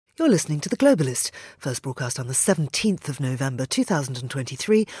You're listening to The Globalist, first broadcast on the 17th of November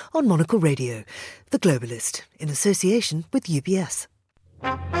 2023 on Monocle Radio. The Globalist, in association with UBS.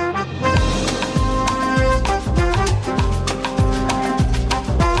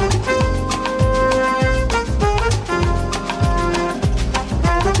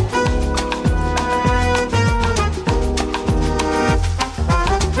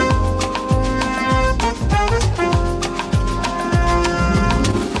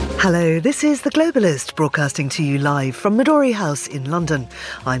 Hello, this is The Globalist, broadcasting to you live from Midori House in London.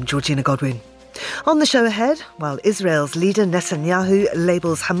 I'm Georgina Godwin. On the show ahead, while Israel's leader Netanyahu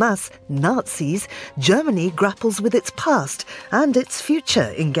labels Hamas Nazis, Germany grapples with its past and its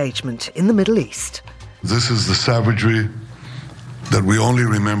future engagement in the Middle East. This is the savagery that we only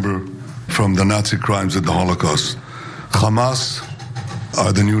remember from the Nazi crimes at the Holocaust. Hamas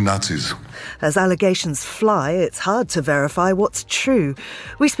are the new Nazis. As allegations fly, it's hard to verify what's true.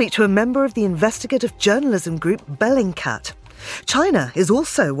 We speak to a member of the investigative journalism group Bellingcat. China is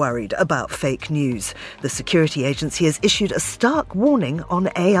also worried about fake news. The security agency has issued a stark warning on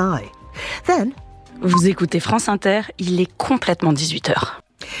AI. Then, vous écoutez France Inter, il est complètement 18h.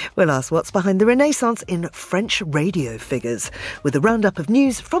 We'll ask what's behind the renaissance in French radio figures. With a roundup of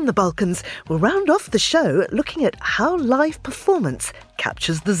news from the Balkans, we'll round off the show looking at how live performance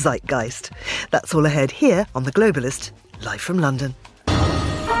captures the zeitgeist. That's all ahead here on The Globalist, live from London.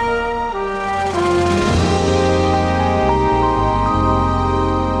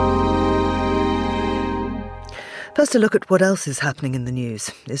 First, a look at what else is happening in the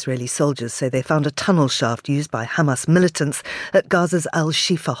news. Israeli soldiers say they found a tunnel shaft used by Hamas militants at Gaza's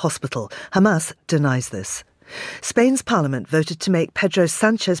Al-Shifa hospital. Hamas denies this. Spain's parliament voted to make Pedro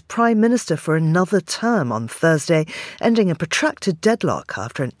Sanchez prime minister for another term on Thursday, ending a protracted deadlock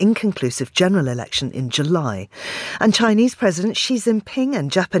after an inconclusive general election in July. And Chinese President Xi Jinping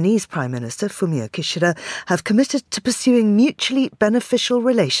and Japanese Prime Minister Fumio Kishida have committed to pursuing mutually beneficial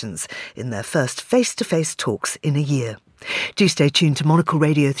relations in their first face-to-face talks in a year. Do stay tuned to Monocle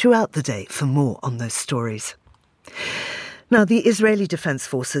Radio throughout the day for more on those stories. Now, the Israeli Defense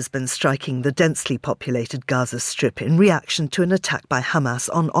Force has been striking the densely populated Gaza Strip in reaction to an attack by Hamas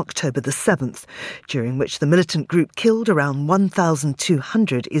on October the 7th, during which the militant group killed around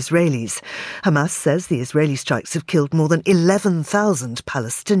 1,200 Israelis. Hamas says the Israeli strikes have killed more than 11,000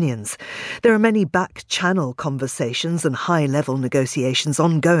 Palestinians. There are many back-channel conversations and high-level negotiations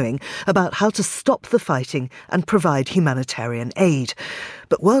ongoing about how to stop the fighting and provide humanitarian aid.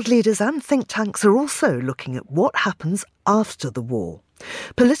 But world leaders and think tanks are also looking at what happens after the war.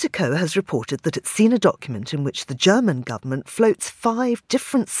 Politico has reported that it's seen a document in which the German government floats 5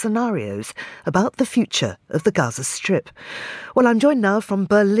 different scenarios about the future of the Gaza Strip. Well, I'm joined now from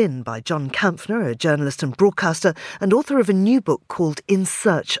Berlin by John Kampfner, a journalist and broadcaster and author of a new book called In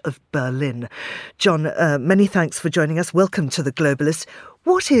Search of Berlin. John, many thanks for joining us. Welcome to The Globalist.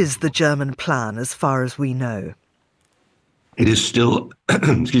 What is the German plan as far as we know? It is still,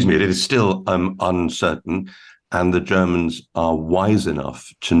 uncertain, and the Germans are wise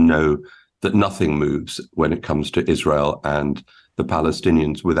enough to know that nothing moves when it comes to Israel and the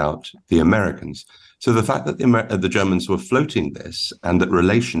Palestinians without the Americans. So the fact that the Germans were floating this and that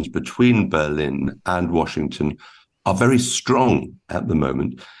relations between Berlin and Washington are very strong at the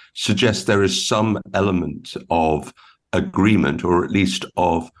moment suggests there is some element of agreement, or at least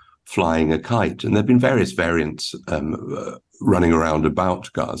of flying a kite. And there have been various variants running around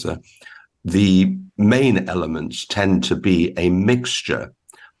about Gaza. The main elements tend to be a mixture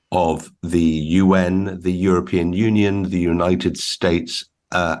of the UN, the European Union, the United States,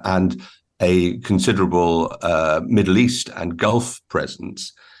 and a considerable Middle East and Gulf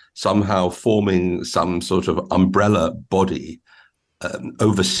presence, somehow forming some sort of umbrella body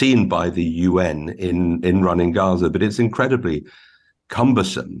overseen by the UN in running Gaza. But it's incredibly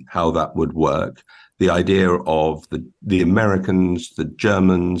cumbersome how that would work. The idea of the Americans, the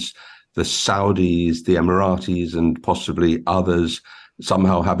Germans, the Saudis, the Emiratis, and possibly others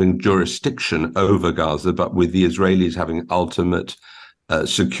somehow having jurisdiction over Gaza, but with the Israelis having ultimate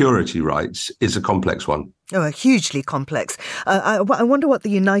security rights, is a complex one. Oh, hugely complex. I wonder what the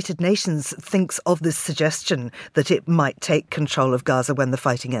United Nations thinks of this suggestion that it might take control of Gaza when the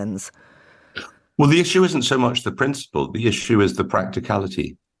fighting ends. Well, the issue isn't so much the principle. The issue is the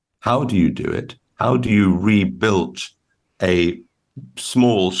practicality. How do you do it? How do you rebuild a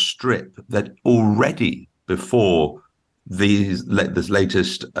small strip that already, before this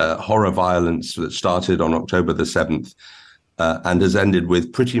latest horror violence that started on October the 7th and has ended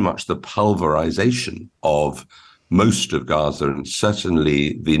with pretty much the pulverization of most of Gaza and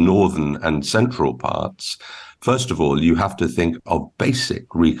certainly the northern and central parts, First of all, you have to think of basic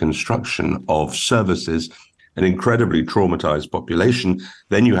reconstruction of services, an incredibly traumatized population.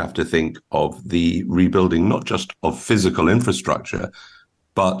 Then you have to think of the rebuilding, not just of physical infrastructure,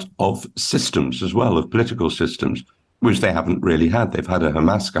 but of systems as well, of political systems, which they haven't really had. They've had a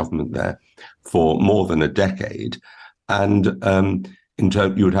Hamas government there for more than a decade. And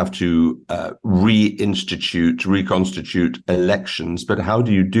you would have to reconstitute elections. But how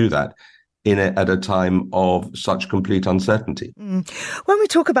do you do that at a time of such complete uncertainty? When we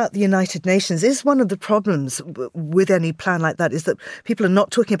talk about the United Nations, is one of the problems with any plan like that is that people are not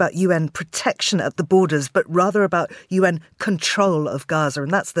talking about UN protection at the borders, but rather about UN control of Gaza.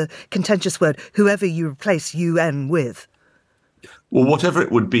 And that's the contentious word, whoever you replace UN with. Well, whatever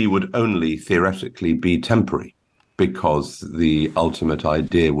it would be would only theoretically be temporary, because the ultimate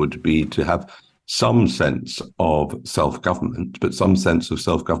idea would be to have some sense of self-government, but some sense of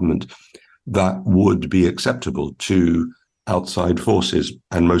self-government that would be acceptable to outside forces,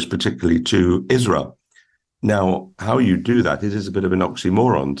 and most particularly to Israel. Now, how you do that, it is a bit of an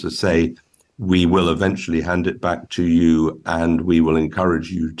oxymoron to say, we will eventually hand it back to you and we will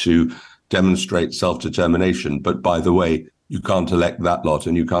encourage you to demonstrate self-determination. But by the way, you can't elect that lot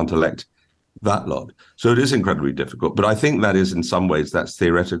and you can't elect that lot. So it is incredibly difficult. But I think that is, in some ways, that's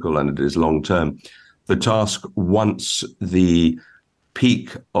theoretical and it is long term. The task, once the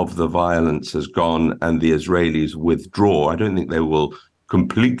peak of the violence has gone and the Israelis withdraw, I don't think they will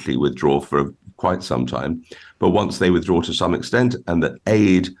completely withdraw for quite some time, but once they withdraw to some extent and that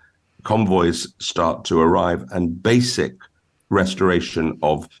aid convoys start to arrive and basic restoration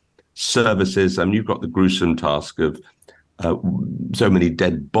of services, and you've got the gruesome task of so many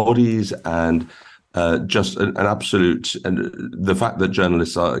dead bodies and just an absolute, and the fact that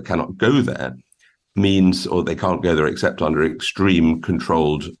journalists cannot go there means, or they can't go there except under extreme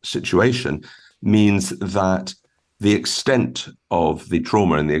controlled situation, means that the extent of the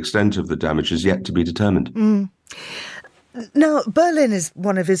trauma and the extent of the damage is yet to be determined. Now, Berlin is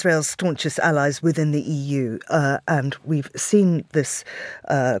one of Israel's staunchest allies within the EU, and we've seen this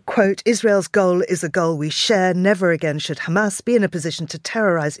quote, Israel's goal is a goal we share. Never again should Hamas be in a position to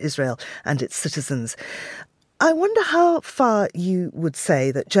terrorize Israel and its citizens. I wonder how far you would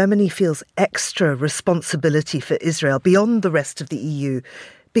say that Germany feels extra responsibility for Israel beyond the rest of the EU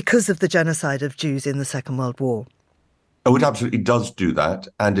because of the genocide of Jews in the Second World War. Oh, it absolutely does do that.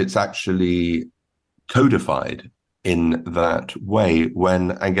 And it's actually codified in that way.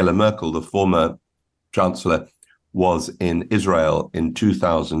 When Angela Merkel, the former chancellor, was in Israel in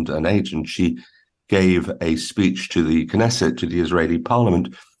 2008, and she gave a speech to the Knesset, to the Israeli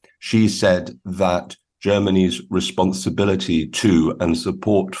parliament, she said that Germany's responsibility to and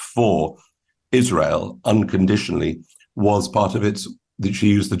support for Israel unconditionally was part of its, she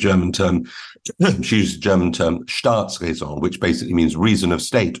used the German term Staatsräson, which basically means reason of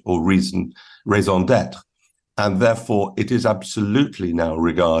state or raison d'etre. And therefore, it is absolutely now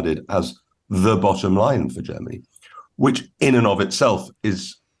regarded as the bottom line for Germany, which in and of itself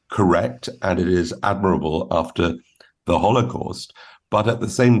is correct, and it is admirable after the Holocaust. But at the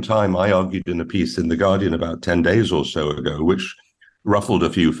same time, I argued in a piece in The Guardian about 10 days or so ago, which ruffled a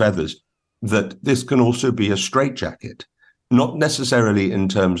few feathers, that this can also be a straitjacket, not necessarily in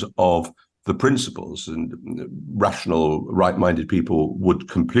terms of the principles, and rational, right-minded people would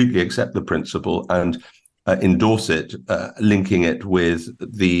completely accept the principle and endorse it, linking it with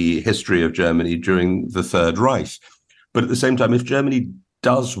the history of Germany during the Third Reich. But at the same time, if Germany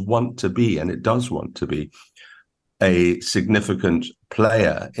does want to be, and it does want to be, a significant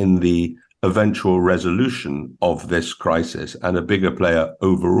player in the eventual resolution of this crisis and a bigger player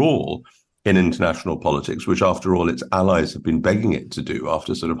overall in international politics, which after all its allies have been begging it to do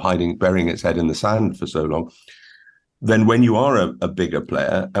after sort of burying its head in the sand for so long, then when you are a bigger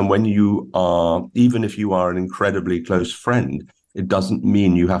player, and when you are, even if you are an incredibly close friend, it doesn't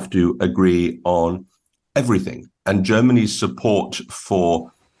mean you have to agree on everything. And Germany's support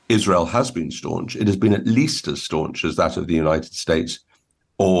for Israel has been staunch. It has been at least as staunch as that of the United States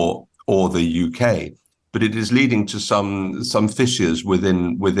or the UK, but it is leading to some fissures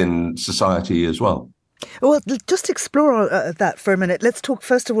within society as well. Well, just explore that for a minute. Let's talk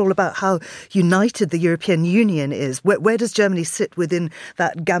first of all about how united the European Union is. Where does Germany sit within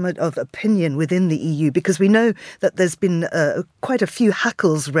that gamut of opinion within the EU? Because we know that there's been quite a few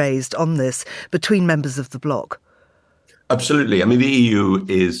hackles raised on this between members of the bloc. Absolutely. I mean, the EU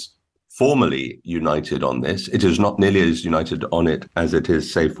is formally united on this. It is not nearly as united on it as it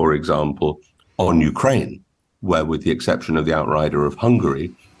is, say, for example, on Ukraine, where with the exception of the outrider of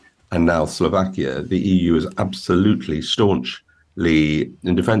Hungary and now Slovakia, the EU is absolutely staunchly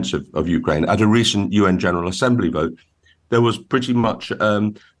in defense of Ukraine. At a recent UN General Assembly vote, there was pretty much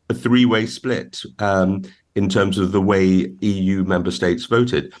a three-way split in terms of the way EU member states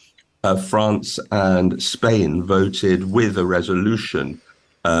voted. France and Spain voted with a resolution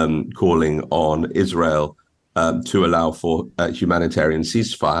calling on Israel to allow for a humanitarian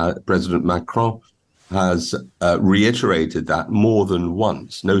ceasefire. President Macron has reiterated that more than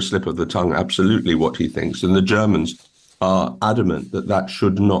once, no slip of the tongue, absolutely what he thinks. And the Germans are adamant that that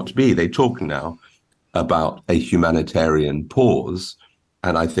should not be. They talk now about a humanitarian pause.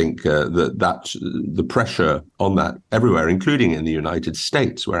 And I think that the pressure on that everywhere, including in the United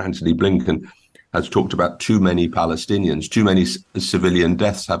States, where Antony Blinken has talked about too many Palestinians, too many civilian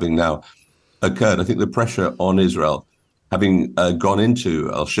deaths having now occurred. I think the pressure on Israel, having gone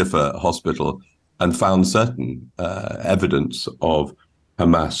into Al-Shifa hospital and found certain evidence of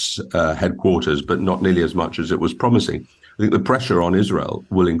Hamas headquarters, but not nearly as much as it was promising. I think the pressure on Israel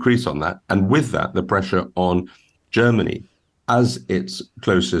will increase on that. And with that, the pressure on Germany as its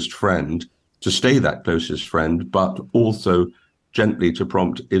closest friend to stay that closest friend, but also gently to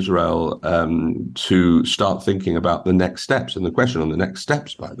prompt Israel to start thinking about the next steps. And the question on the next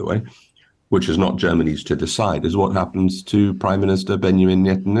steps, by the way, which is not Germany's to decide, is what happens to Prime Minister Benjamin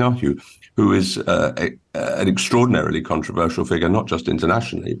Netanyahu, who is an extraordinarily controversial figure, not just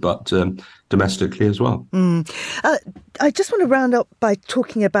internationally, but domestically as well. I just want to round up by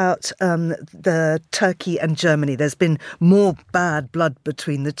talking about the Turkey and Germany. There's been more bad blood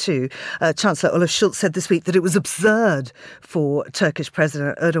between the two. Chancellor Olaf Scholz said this week that it was absurd for Turkish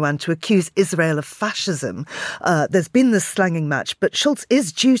President Erdogan to accuse Israel of fascism. There's been this slanging match, but Scholz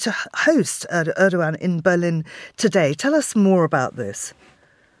is due to host Erdogan in Berlin today. Tell us more about this.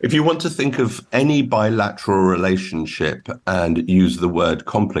 If you want to think of any bilateral relationship and use the word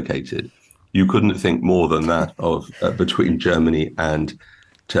complicated, you couldn't think more than that of between Germany and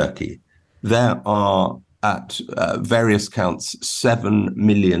Turkey. There are, at various counts, 7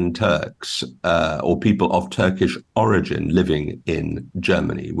 million Turks or people of Turkish origin living in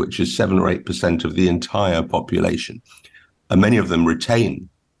Germany, which is 7 or 8% of the entire population. And many of them retain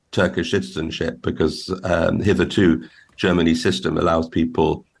Turkish citizenship because hitherto Germany's system allows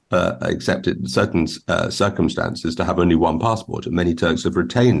people except in certain circumstances, to have only one passport. And many Turks have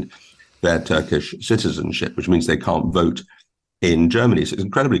retained their Turkish citizenship, which means they can't vote in Germany. So it's an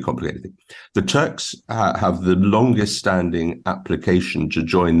incredibly complicated thing. The Turks have the longest standing application to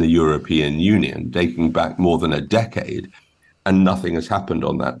join the European Union, dating back more than a decade, and nothing has happened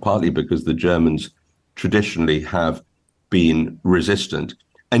on that, partly because the Germans traditionally have been resistant.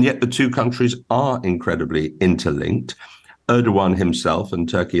 And yet the two countries are incredibly interlinked. Erdogan himself and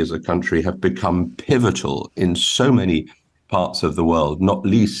Turkey as a country have become pivotal in so many parts of the world, not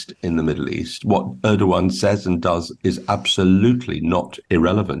least in the Middle East. What Erdogan says and does is absolutely not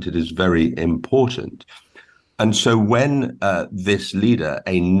irrelevant. It is very important. And so when this leader,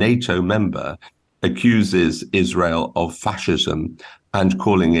 a NATO member, accuses Israel of fascism and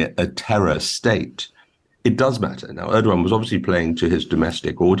calling it a terror state, it does matter. Now, Erdogan was obviously playing to his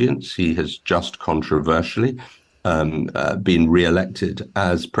domestic audience. He has just controversially been re-elected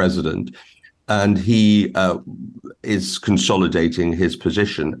as president, and he is consolidating his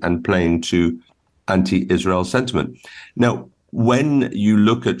position and playing to anti-Israel sentiment. Now, when you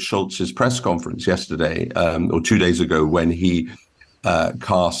look at Scholz's press conference yesterday or 2 days ago, when he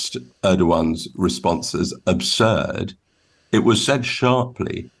cast Erdogan's response as absurd, it was said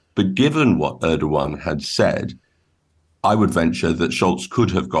sharply. But given what Erdogan had said, I would venture that Scholz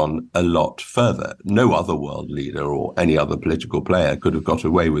could have gone a lot further. No other world leader or any other political player could have got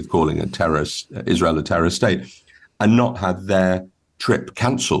away with calling Israel a terrorist state and not had their trip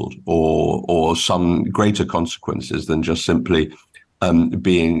cancelled or some greater consequences than just simply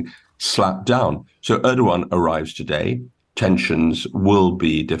being slapped down. So Erdogan arrives today. Tensions will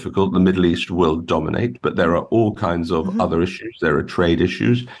be difficult. The Middle East will dominate, but there are all kinds of other issues. There are trade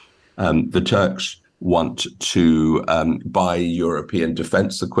issues. The Turks want to buy European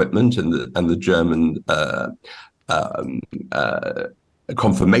defense equipment, and the German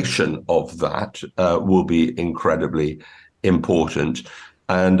confirmation of that will be incredibly important.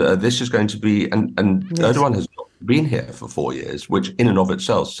 And this is going to be, and yes. Erdogan has been here for 4 years, which in and of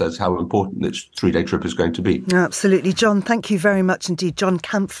itself says how important this 3-day trip is going to be. Absolutely. John, thank you very much indeed. John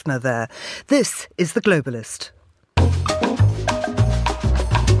Kampfner there. This is The Globalist.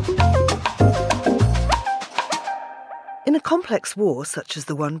 In a complex war such as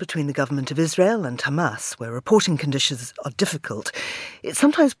the one between the government of Israel and Hamas, where reporting conditions are difficult, it's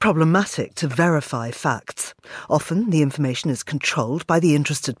sometimes problematic to verify facts. Often the information is controlled by the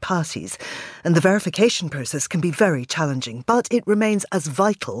interested parties, and the verification process can be very challenging, but it remains as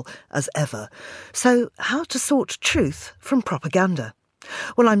vital as ever. So how to sort truth from propaganda?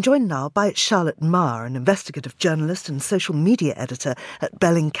 Well, I'm joined now by Charlotte Marr, an investigative journalist and social media editor at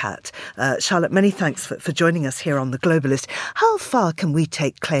Bellingcat. Charlotte, many thanks for joining us here on The Globalist. How far can we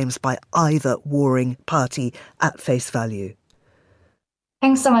take claims by either warring party at face value?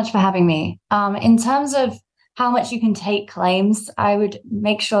 Thanks so much for having me. In terms of how much you can take claims, I would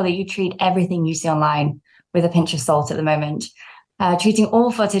make sure that you treat everything you see online with a pinch of salt at the moment. Treating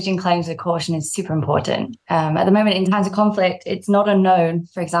all footage and claims with caution is super important. At the moment, in times of conflict, it's not unknown,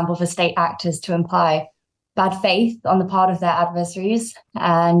 for example, for state actors to imply bad faith on the part of their adversaries.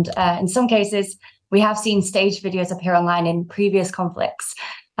 And in some cases, we have seen staged videos appear online in previous conflicts.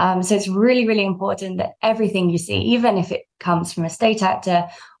 So it's really, really important that everything you see, even if it comes from a state actor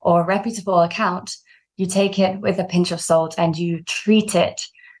or a reputable account, you take it with a pinch of salt and you treat it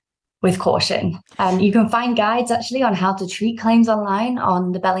with caution. You can find guides actually on how to treat claims online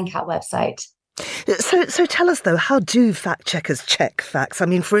on the Bellingcat website. So tell us, though, how do fact-checkers check facts? I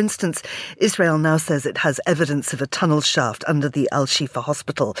mean, for instance, Israel now says it has evidence of a tunnel shaft under the Al-Shifa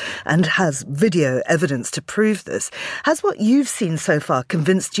hospital and has video evidence to prove this. Has what you've seen so far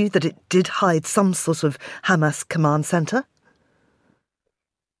convinced you that it did hide some sort of Hamas command centre?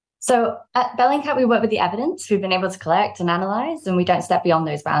 So at Bellingcat, we work with the evidence we've been able to collect and analyse, and we don't step beyond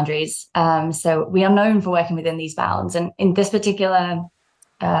those boundaries. So we are known for working within these bounds. And in this particular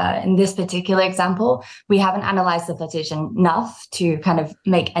example, we haven't analysed the footage enough to kind of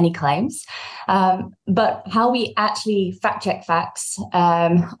make any claims. But how we actually fact-check facts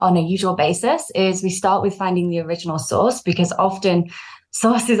on a usual basis is we start with finding the original source, because often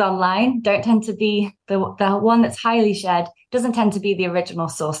sources online don't tend to be the one that's highly shared, doesn't tend to be the original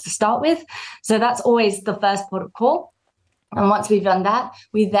source to start with. So that's always the first port of call. And once we've done that,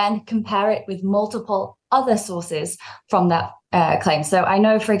 we then compare it with multiple other sources from that claim. So I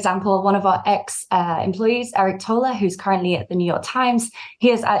know, for example, one of our ex-employees, Eric Toller, who's currently at the New York Times, he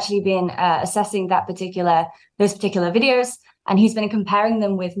has actually been assessing those particular videos, and he's been comparing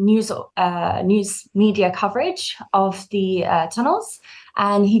them with news media coverage of the tunnels.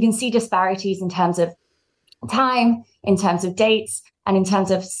 And he can see disparities in terms of time, in terms of dates, and in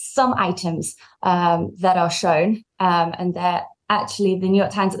terms of some items that are shown. And they're actually the New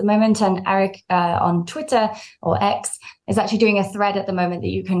York Times at the moment, and Eric on Twitter or X is actually doing a thread at the moment that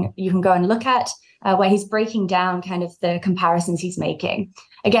you can go and look at, where he's breaking down kind of the comparisons he's making.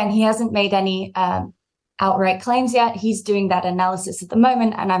 Again, he hasn't made any outright claims yet. He's doing that analysis at the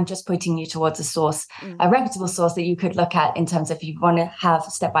moment, and I'm just pointing you towards a source, a reputable source that you could look at in terms of if you want to have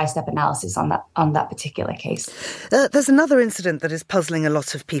step-by-step analysis on that particular case. There's another incident that is puzzling a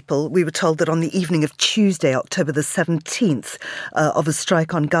lot of people. We were told that on the evening of Tuesday, October the 17th, of a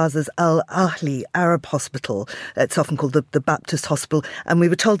strike on Gaza's Al-Ahli Arab Hospital, it's often called the Baptist Hospital, and we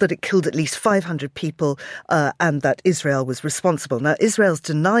were told that it killed at least 500 people and that Israel was responsible. Now, Israel's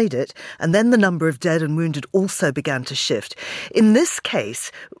denied it, and then the number of dead and wounded also began to shift. In this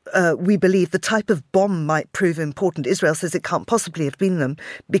case, we believe the type of bomb might prove important. Israel says it can't possibly have been them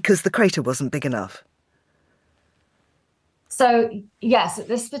because the crater wasn't big enough. So, yes,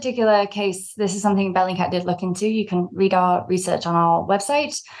 this particular case, this is something Bellingcat did look into. You can read our research on our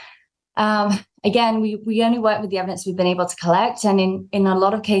website. Again, we only work with the evidence we've been able to collect. And in a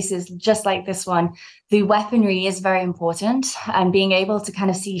lot of cases, just like this one, the weaponry is very important. And being able to kind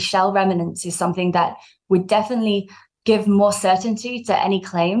of see shell remnants is something that would definitely give more certainty to any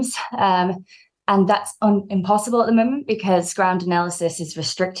claims. And that's impossible at the moment because ground analysis is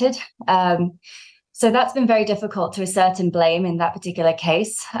restricted. So that's been very difficult to assert and blame in that particular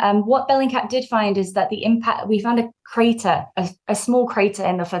case. What Bellingcat did find is that the impact, we found a crater, a small crater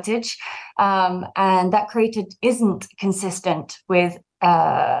in the footage, and that crater isn't consistent with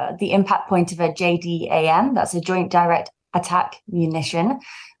the impact point of a JDAM, that's a Joint Direct Attack munition,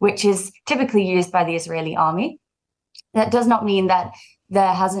 which is typically used by the Israeli army. That does not mean that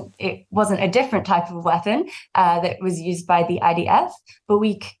it wasn't a different type of weapon that was used by the IDF, but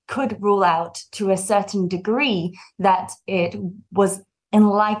we could rule out to a certain degree that it was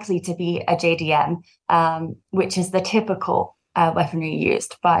unlikely to be a JDM, which is the typical weaponry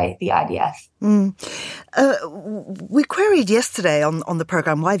used by the IDF. We queried yesterday on the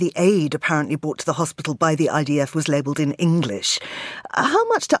programme why the aid apparently brought to the hospital by the IDF was labelled in English. How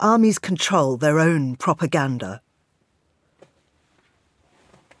much do armies control their own propaganda?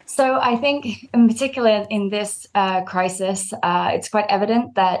 So I think in particular in this crisis, it's quite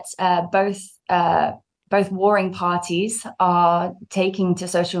evident that both both warring parties are taking to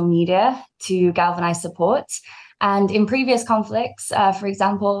social media to galvanize support. And in previous conflicts, for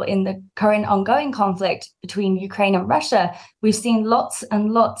example, in the current ongoing conflict between Ukraine and Russia, we've seen lots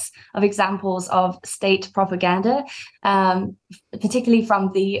and lots of examples of state propaganda, particularly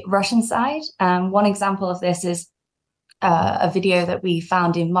from the Russian side. One example of this is a video that we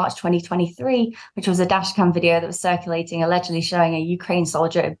found in March 2023, which was a dashcam video that was circulating, allegedly showing a Ukraine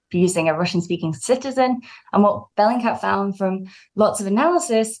soldier abusing a Russian-speaking citizen. And what Bellingcat found from lots of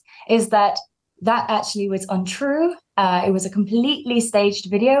analysis is that actually was untrue. It was a completely staged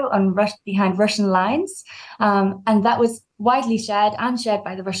video behind Russian lines. And that was widely shared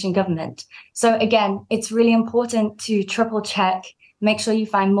by the Russian government. So again, it's really important to triple check, make sure you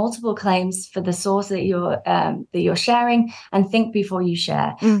find multiple claims for the source that you're sharing, and think before you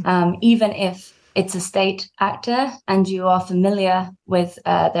share. Even if it's a state actor and you are familiar with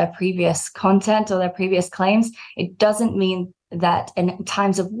their previous content or their previous claims, it doesn't mean that in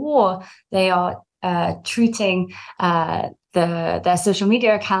times of war, they are treating their social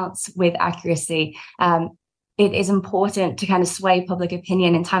media accounts with accuracy. It is important to kind of sway public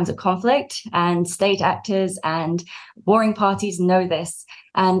opinion in times of conflict, and state actors and warring parties know this.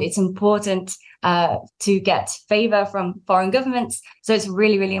 And it's important to get favor from foreign governments. So it's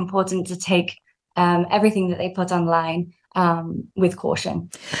really, really important to take everything that they put online with caution.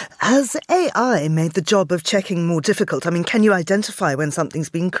 Has AI made the job of checking more difficult? I mean, can you identify when something's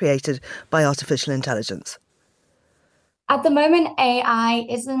been created by artificial intelligence? At the moment, AI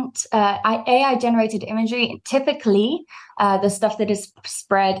isn't AI-generated imagery. Typically, the stuff that is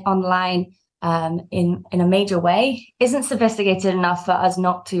spread online in a major way isn't sophisticated enough for us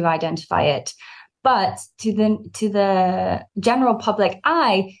not to identify it. But to the general public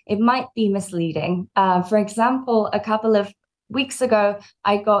eye, it might be misleading. For example, a couple of weeks ago,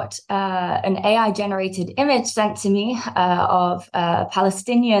 I got an AI-generated image sent to me of a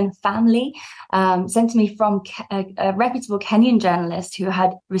Palestinian family, sent to me from a reputable Kenyan journalist who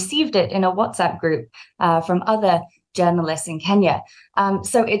had received it in a WhatsApp group from other journalists in Kenya.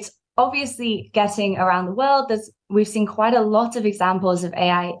 So it's obviously getting around the world. We've seen quite a lot of examples of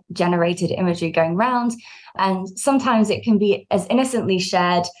AI-generated imagery going around, and sometimes it can be as innocently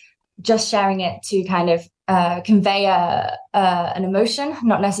shared, just sharing it to kind of convey an emotion,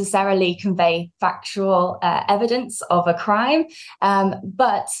 not necessarily convey factual evidence of a crime,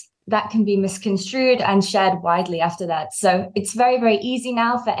 but that can be misconstrued and shared widely after that. So it's very, very easy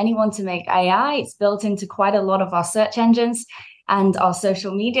now for anyone to make AI. It's built into quite a lot of our search engines and our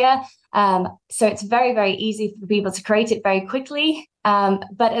social media. So it's very, very easy for people to create it very quickly.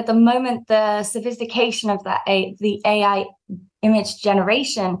 But at the moment, the sophistication of the AI image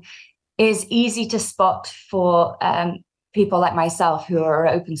generation is easy to spot for people like myself who are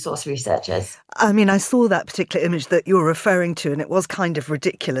open source researchers. I mean, I saw that particular image that you're referring to, and it was kind of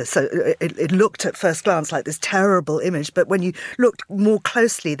ridiculous. So it looked at first glance like this terrible image, but when you looked more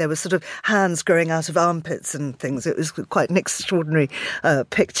closely, there were sort of hands growing out of armpits and things. It was quite an extraordinary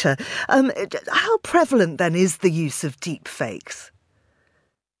picture. How prevalent then is the use of deep fakes?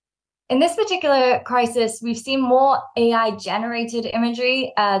 In this particular crisis, we've seen more AI-generated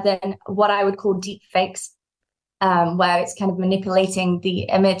imagery than what I would call deep fakes, where it's kind of manipulating the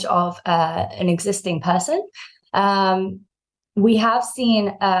image of an existing person. We have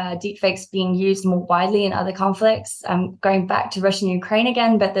seen deepfakes being used more widely in other conflicts. Going back to Russia and Ukraine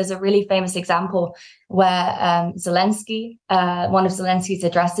again, but there's a really famous example where Zelensky, one of Zelensky's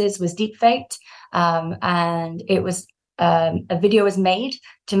addresses was deepfaked, and it was a video was made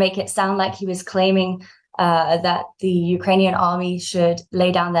to make it sound like he was claiming that the Ukrainian army should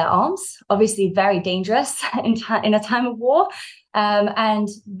lay down their arms. Obviously, very dangerous in a time of war. And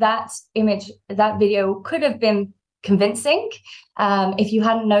that video could have been convincing if you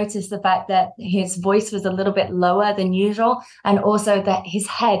hadn't noticed the fact that his voice was a little bit lower than usual, and also that his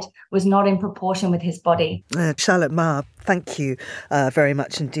head was not in proportion with his body. Charlotte Ma, thank you very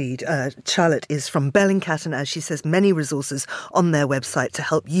much indeed. Charlotte is from Bellingcat, and as she says, many resources on their website to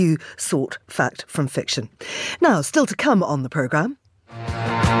help you sort fact from fiction. Now, still to come on the programme.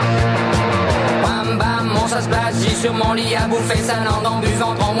 Bam bam, mon chat se place, j'ai sur mon lit à bouffer sa langue en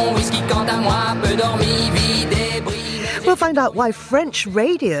buvant, prends mon whisky quant à moi, peu dormi, vide et bris. We'll find out why French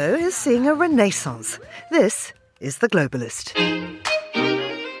radio is seeing a renaissance. This is The Globalist.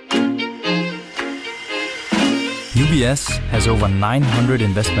 UBS has over 900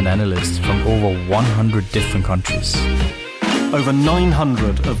 investment analysts from over 100 different countries. Over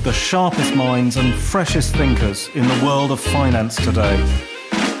 900 of the sharpest minds and freshest thinkers in the world of finance today.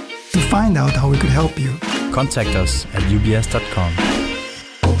 To find out how we could help you, contact us at ubs.com.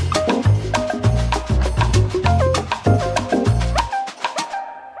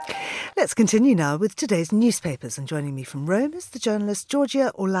 Let's continue now with today's newspapers. And joining me from Rome is the journalist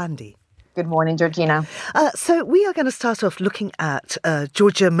Georgia Orlandi. Good morning, Georgina. So we are going to start off looking at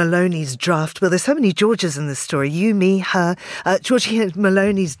Giorgia Meloni's draft. Well, there's so many Georgias in this story. You, me, her. Giorgia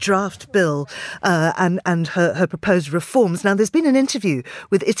Meloni's draft bill and her proposed reforms. Now, there's been an interview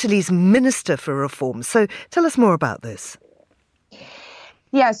with Italy's Minister for Reform. So tell us more about this.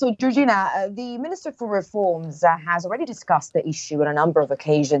 Yeah, so Georgina, the Minister for Reforms has already discussed the issue on a number of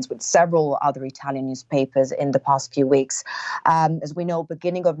occasions with several other Italian newspapers in the past few weeks. As we know,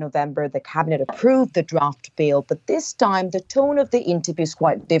 beginning of November, the cabinet approved the draft bill, but this time the tone of the interview is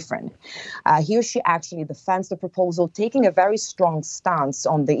quite different. He or she actually defends the proposal, taking a very strong stance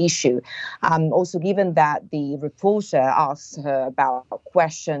on the issue. Also, given that the reporter asked her about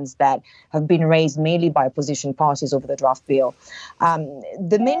questions that have been raised mainly by opposition parties over the draft bill.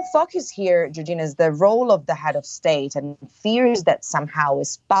 The main focus here, Georgina, is the role of the head of state and fears that somehow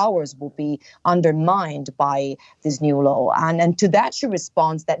his powers will be undermined by this new law. And to that, she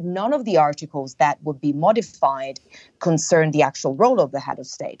responds that none of the articles that would be modified concern the actual role of the head of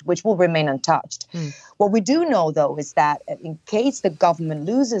state, which will remain untouched. What we do know, though, is that in case the government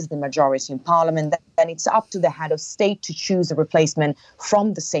loses the majority in parliament, then it's up to the head of state to choose a replacement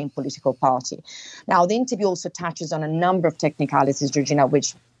from the same political party. Now, the interview also touches on a number of technicalities, Georgina,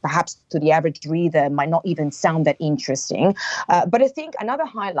 which perhaps to the average reader might not even sound that interesting. But I think another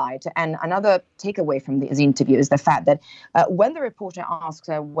highlight and another takeaway from this interview is the fact that when the reporter asks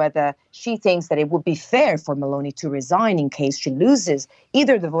her whether she thinks that it would be fair for Meloni to resign in case she loses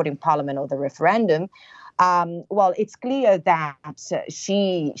either the vote in parliament or the referendum, well, it's clear that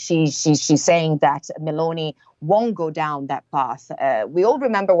she's saying that Meloni won't go down that path. We all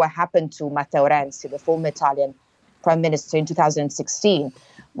remember what happened to Matteo Renzi, the former Italian Prime Minister, in 2016.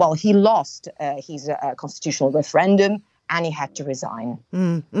 Well, he lost his constitutional referendum and he had to resign.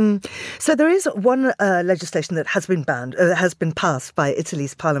 So there is one legislation that has been passed by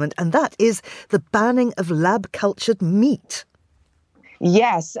Italy's parliament, and that is the banning of lab-cultured meat.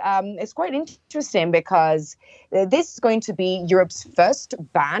 Yes, it's quite interesting because this is going to be Europe's first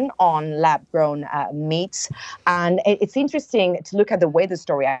ban on lab-grown meats. And it's interesting to look at the way the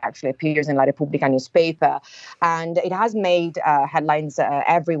story actually appears in La Repubblica newspaper. And it has made headlines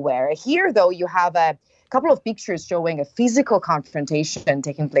everywhere. Here, though, you have a couple of pictures showing a physical confrontation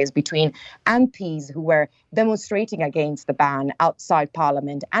taking place between MPs who were demonstrating against the ban outside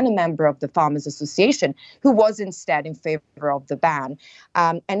Parliament and a member of the Farmers Association who was instead in favor of the ban.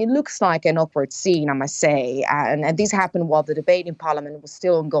 And it looks like an awkward scene, I must say. And this happened while the debate in Parliament was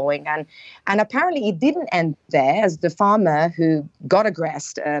still ongoing. And apparently it didn't end there, as the farmer who got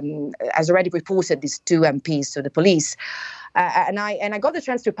aggressed has already reported these two MPs to the police. And I got the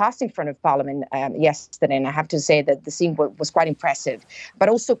chance to pass in front of Parliament yesterday, and I have to say that the scene was quite impressive, but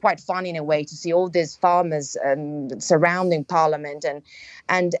also quite fun in a way to see all these farmers surrounding Parliament,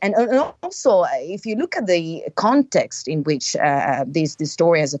 and also if you look at the context in which this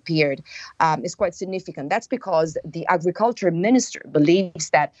story has appeared, it's quite significant. That's because the Agriculture Minister believes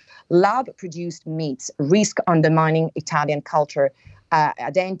that lab-produced meats risk undermining Italian culture,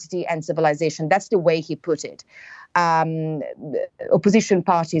 identity, and civilization. That's the way he put it. Opposition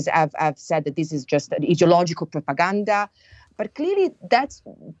parties have said that this is just an ideological propaganda, but clearly that's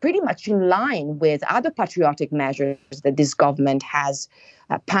pretty much in line with other patriotic measures that this government has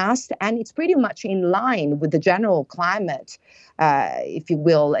passed, and it's pretty much in line with the general climate, if you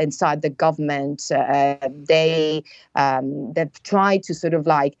will, inside the government. They've tried to sort of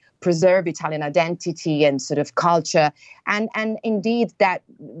like preserve Italian identity and sort of culture. And indeed, that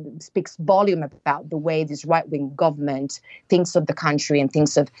speaks volume about the way this right-wing government thinks of the country and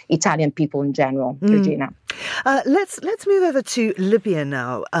thinks of Italian people in general, Georgina. Let's move over to Libya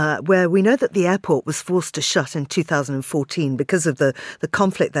now, where we know that the airport was forced to shut in 2014 because of the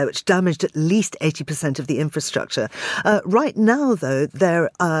conflict there, which damaged at least 80% of the infrastructure. Right now, though, there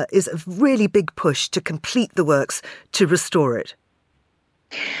is a really big push to complete the works to restore it.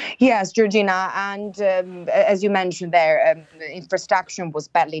 Yes, Georgina, and as you mentioned there, infrastructure was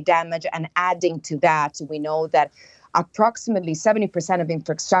badly damaged, and adding to that, we know that approximately 70% of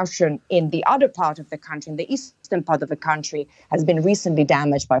infrastructure in the other part of the country, in the eastern part of the country, has been recently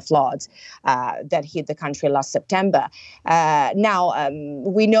damaged by floods that hit the country last September. Now,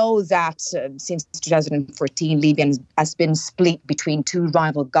 we know that since 2014, Libya has been split between two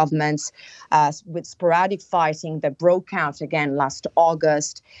rival governments with sporadic fighting that broke out again last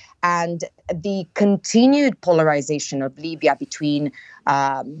August. And the continued polarization of Libya between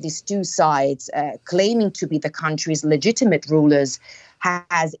these two sides, claiming to be the country's legitimate rulers,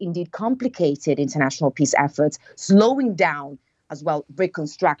 has indeed complicated international peace efforts, slowing down as well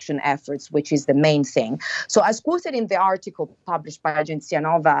reconstruction efforts, which is the main thing. So as quoted in the article published by Agenzia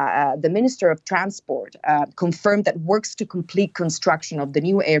Nova, the Minister of Transport confirmed that works to complete construction of the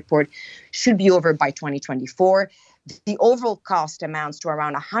new airport should be over by 2024. The overall cost amounts to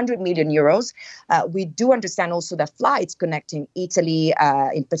around 100 million euros. We do understand also that flights connecting Italy,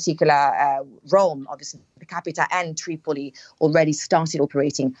 in particular Rome, obviously the capital, and Tripoli already started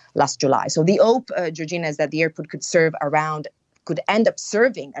operating last July. So the hope, Georgina, is that the airport could end up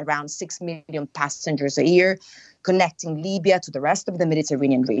serving around 6 million passengers a year, connecting Libya to the rest of the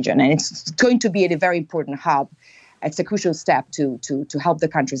Mediterranean region. And it's going to be a very important hub. It's a crucial step to help the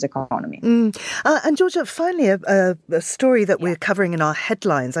country's economy. And Georgia, finally, a story that we're covering in our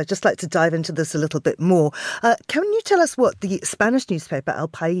headlines. I'd just like to dive into this a little bit more. Can you tell us what the Spanish newspaper El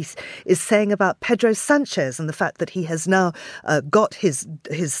País is saying about Pedro Sanchez and the fact that he has now got his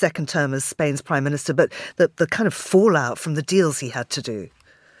second term as Spain's prime minister, but the kind of fallout from the deals he had to do?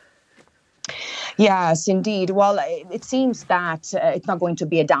 Yes, indeed. Well, it seems that it's not going to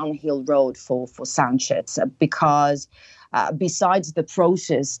be a downhill road for Sanchez because besides the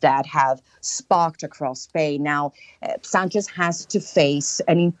protests that have sparked across Spain, now Sanchez has to face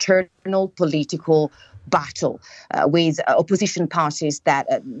an internal political battle with opposition parties that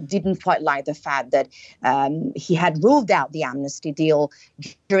didn't quite like the fact that he had ruled out the amnesty deal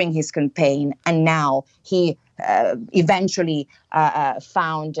during his campaign, and now he eventually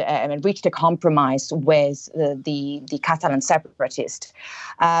found and reached a compromise with the Catalan separatists.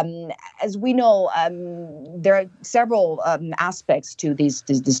 As we know, there are several aspects to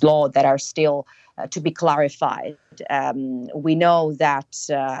this law that are still to be clarified. We know that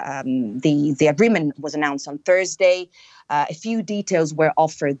the agreement was announced on Thursday. A few details were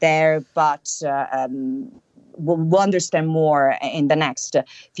offered there, but we'll understand more in the next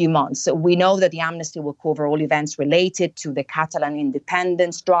few months. So we know that the amnesty will cover all events related to the Catalan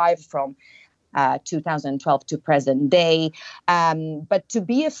independence drive from 2012 to present day. But to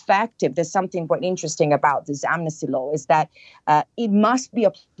be effective, there's something quite interesting about this amnesty law is that it must be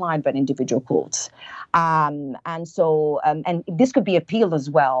applied by individual courts. And this could be appealed as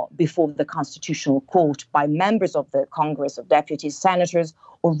well before the Constitutional Court by members of the Congress of Deputies, senators,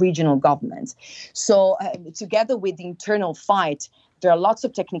 or regional governments. So together with the internal fight, there are lots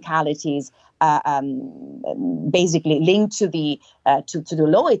of technicalities basically linked to the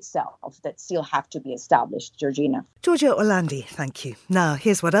law itself that still have to be established, Georgina. Georgia Orlandi, thank you. Now,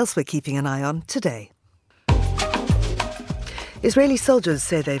 here's what else we're keeping an eye on today. Israeli soldiers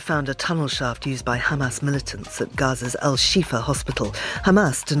say they found a tunnel shaft used by Hamas militants at Gaza's Al-Shifa hospital.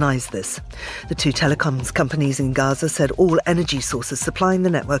 Hamas denies this. The two telecoms companies in Gaza said all energy sources supplying the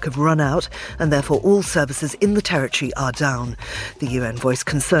network have run out and therefore all services in the territory are down. The UN voiced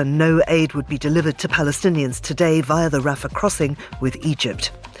concern no aid would be delivered to Palestinians today via the Rafah crossing with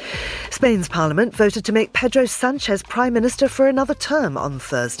Egypt. Spain's parliament voted to make Pedro Sanchez prime minister for another term on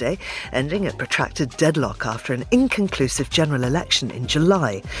Thursday, ending a protracted deadlock after an inconclusive general election in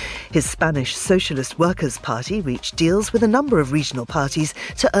July. His Spanish Socialist Workers' Party reached deals with a number of regional parties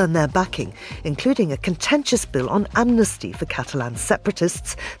to earn their backing, including a contentious bill on amnesty for Catalan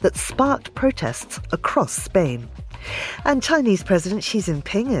separatists that sparked protests across Spain. And Chinese President Xi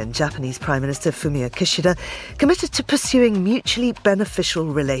Jinping and Japanese Prime Minister Fumio Kishida committed to pursuing mutually beneficial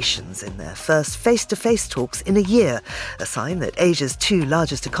relations in their first face-to-face talks in a year, a sign that Asia's two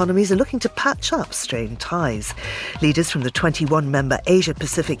largest economies are looking to patch up strained ties. Leaders from the 21-member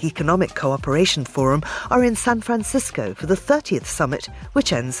Asia-Pacific Economic Cooperation Forum are in San Francisco for the 30th summit,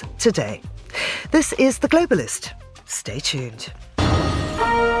 which ends today. This is The Globalist. Stay tuned.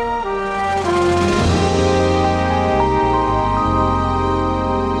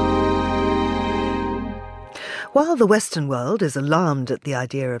 While the Western world is alarmed at the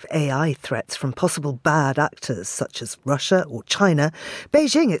idea of AI threats from possible bad actors such as Russia or China,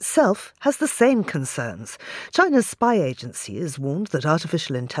 Beijing itself has the same concerns. China's spy agency has warned that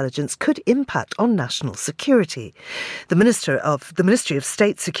artificial intelligence could impact on national security. The Ministry of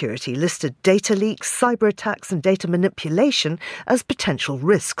State Security listed data leaks, cyber attacks and data manipulation as potential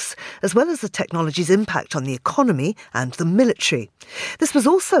risks, as well as the technology's impact on the economy and the military. This was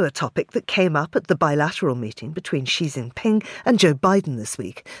also a topic that came up at the bilateral meeting between Xi Jinping and Joe Biden this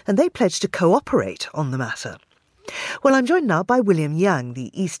week, and they pledged to cooperate on the matter. Well, I'm joined now by William Yang, the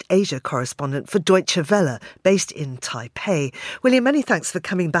East Asia correspondent for Deutsche Welle, based in Taipei. William, many thanks for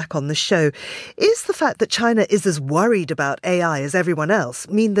coming back on the show. Is the fact that China is as worried about AI as everyone else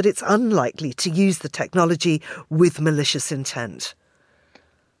mean that it's unlikely to use the technology with malicious intent?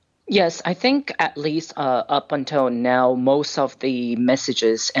 Yes, I think at least up until now, most of the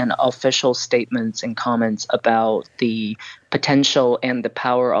messages and official statements and comments about the potential and the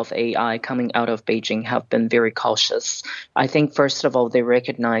power of AI coming out of Beijing have been very cautious. I think, first of all, they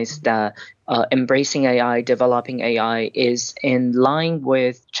recognize that embracing AI, developing AI is in line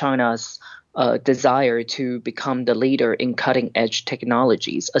with China's desire to become the leader in cutting edge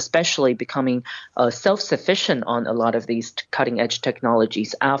technologies, especially becoming self-sufficient on a lot of these cutting edge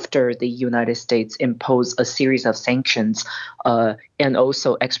technologies after the United States imposed a series of sanctions and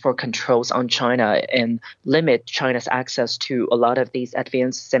also export controls on China and limit China's access to a lot of these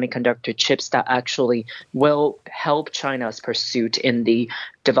advanced semiconductor chips that actually will help China's pursuit in the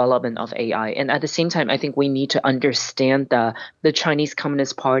development of AI. And at the same time, I think we need to understand that the Chinese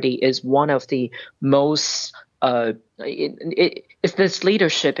Communist Party is one of the most it's this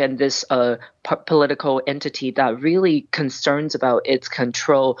leadership and this political entity that really concerns about its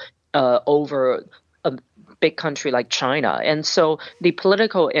control over a big country like China. And so the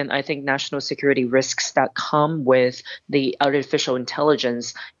political and I think national security risks that come with the artificial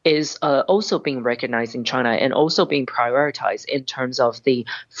intelligence is also being recognized in China and also being prioritized in terms of the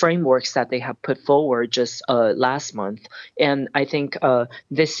frameworks that they have put forward just last month. And I think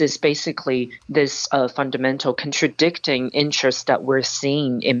this is basically this fundamental contradicting interest that we're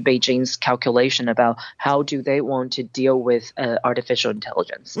seeing in Beijing's calculation about how do they want to deal with artificial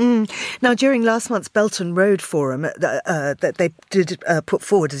intelligence. Now, during last month's Belt and Road Forum, that they did put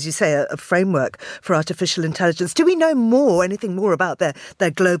forward, as you say, a framework for artificial intelligence. Do we know anything more about their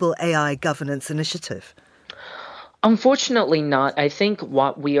global AI governance initiative? Unfortunately not. I think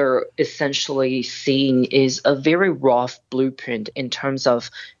what we are essentially seeing is a very rough blueprint in terms of,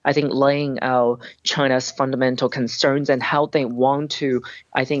 I think, laying out China's fundamental concerns and how they want to,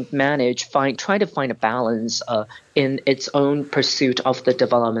 I think, try to find a balance in its own pursuit of the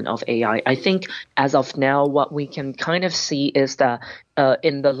development of AI. I think as of now, what we can kind of see is that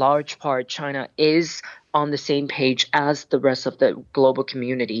in the large part, China is on the same page as the rest of the global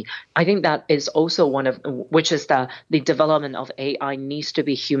community. I think that is also which is that the development of AI needs to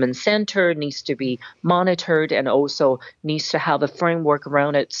be human-centered, needs to be monitored, and also needs to have a framework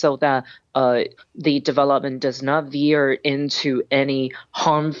around it so that the development does not veer into any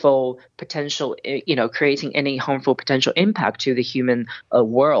harmful potential, creating any harmful potential impact to the human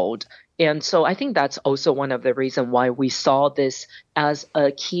world. And so I think that's also one of the reasons why we saw this as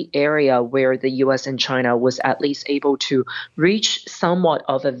a key area where the U.S. and China was at least able to reach somewhat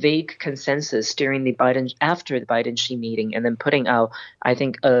of a vague consensus after the Biden-Xi meeting, and then putting out, I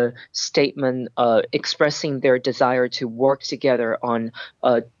think, a statement expressing their desire to work together on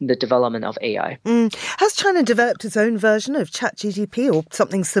the development of AI. Has China developed its own version of ChatGPT or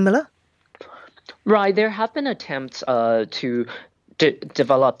something similar? Right. There have been attempts to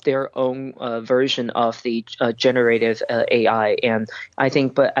develop their own version of the generative AI. And I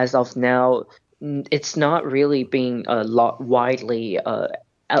think, but as of now, it's not really being widely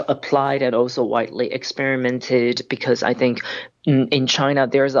applied and also widely experimented, because I think in China,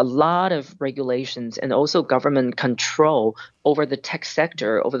 there's a lot of regulations and also government control over the tech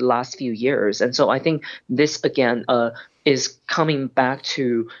sector over the last few years. And so I think this, again, is coming back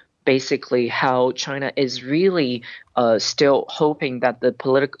to basically how China is really still hoping that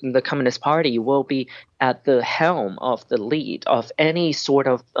the Communist Party will be at the helm of the lead of any sort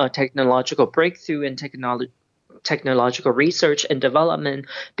of technological breakthrough in technological research and development,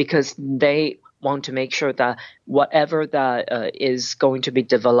 because they want to make sure that whatever that is going to be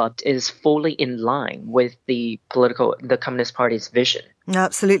developed is fully in line with the Communist Party's vision.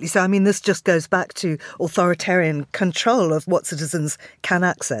 Absolutely. So, I mean, this just goes back to authoritarian control of what citizens can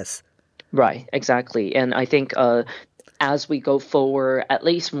access. Right, exactly. And I think as we go forward, at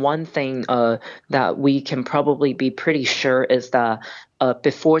least one thing that we can probably be pretty sure is that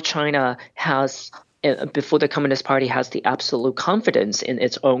before the Communist Party has the absolute confidence in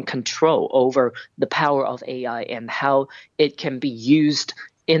its own control over the power of AI and how it can be used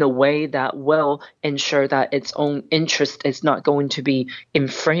in a way that will ensure that its own interest is not going to be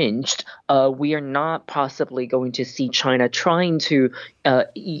infringed, we are not possibly going to see China trying to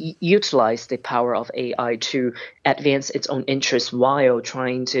utilize the power of AI to advance its own interests while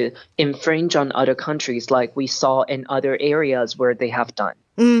trying to infringe on other countries like we saw in other areas where they have done.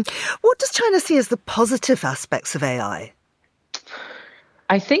 What does China see as the positive aspects of AI?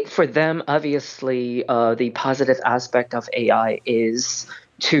 I think for them, obviously, the positive aspect of AI is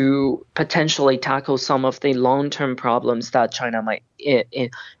to potentially tackle some of the long-term problems that China might,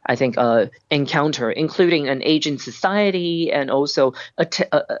 I think, encounter, including an aging society and also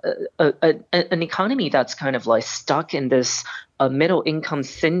an economy that's kind of like stuck in this a middle income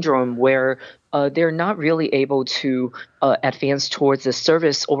syndrome where they're not really able to advance towards a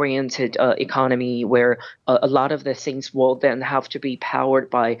service-oriented economy where a lot of the things will then have to be powered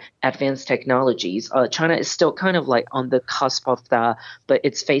by advanced technologies. China is still kind of like on the cusp of that, but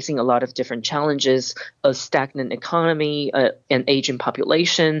it's facing a lot of different challenges, a stagnant economy, an aging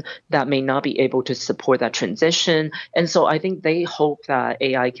population that may not be able to support that transition. And so I think they hope that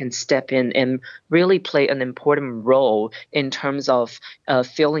AI can step in and really play an important role in terms of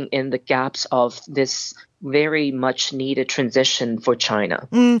filling in the gaps of this very much needed transition for China.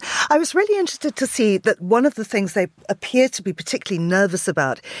 I was really interested to see that one of the things they appear to be particularly nervous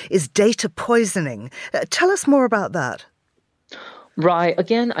about is data poisoning. Tell us more about that. Right.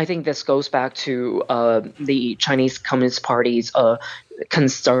 Again, I think this goes back to the Chinese Communist Party's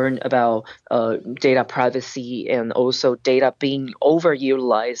concern about data privacy and also data being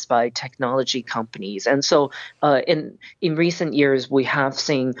overutilized by technology companies. And so in recent years, we have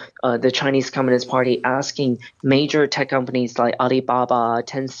seen the Chinese Communist Party asking major tech companies like Alibaba,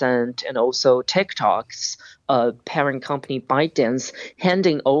 Tencent, and also TikTok's parent company ByteDance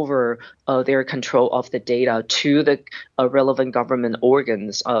handing over their control of the data to the relevant government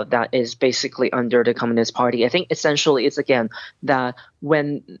organs that is basically under the Communist Party. I think essentially it's again that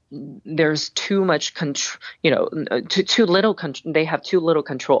when there's too much control, too little they have too little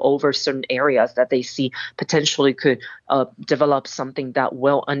control over certain areas that they see potentially could develop something that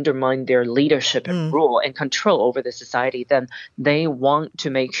will undermine their leadership and rule and control over the society. Then they want to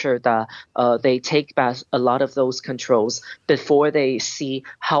make sure that they take back a lot of those controls before they see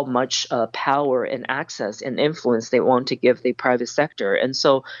how much power and access and influence they want to give the private sector. And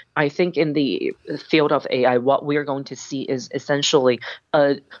so I think in the field of AI, what we're going to see is essentially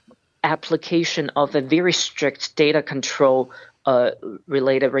a application of a very strict data control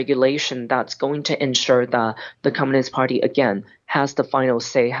related regulation that's going to ensure that the Communist Party, again, has the final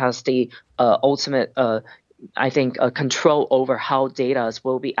say, has the ultimate, control over how data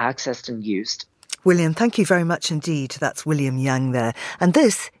will be accessed and used. William, thank you very much indeed. That's William Yang there. And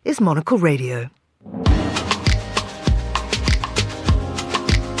this is Monocle Radio.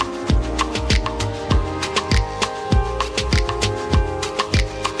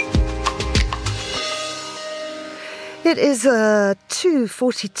 It is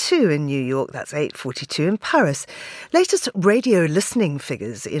 2:42 in New York, that's 8:42 in Paris. Latest radio listening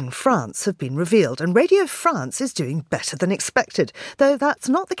figures in France have been revealed, and Radio France is doing better than expected, though that's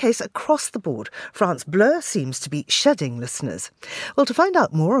not the case across the board. France Bleu seems to be shedding listeners. Well, to find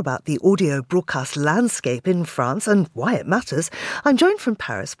out more about the audio broadcast landscape in France and why it matters, I'm joined from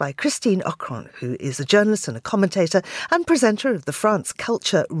Paris by Christine Ockrent, who is a journalist and a commentator and presenter of the France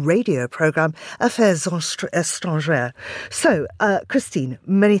Culture radio programme Affaires Étrangères. So, Christine,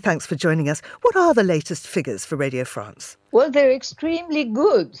 many thanks for joining us. What are the latest figures for Radio France? Well, they're extremely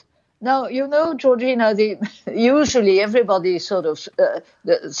good. Now, Georgina, usually everybody sort of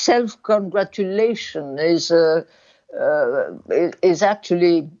the self-congratulation is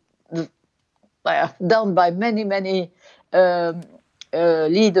actually done by many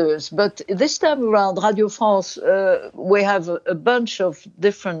leaders. But this time around, Radio France, we have a bunch of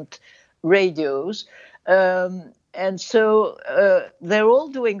different radios. And so they're all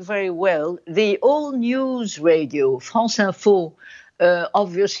doing very well. The all news radio, France Info,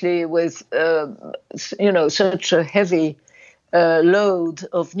 obviously with such a heavy load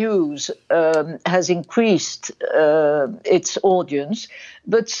of news, has increased its audience.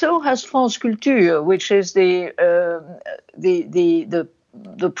 But so has France Culture, which is the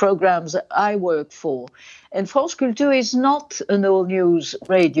programs I work for. And France Culture is not an all-news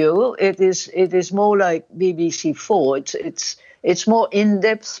radio. It is more like BBC4. It's more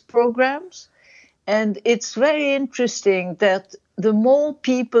in-depth programs. And it's very interesting that the more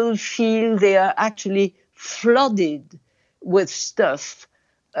people feel they are actually flooded with stuff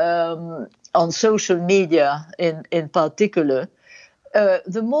on social media in particular,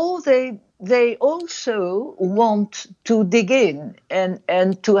 the more they also want to dig in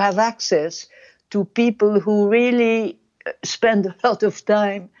and to have access to people who really spend a lot of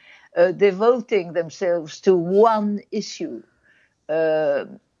time devoting themselves to one issue.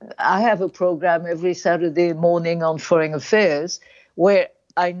 I have a program every Saturday morning on foreign affairs where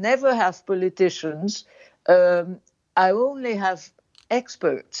I never have politicians. I only have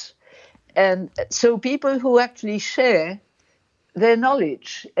experts. And so people who actually share their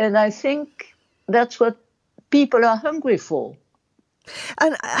knowledge. And I think that's what people are hungry for.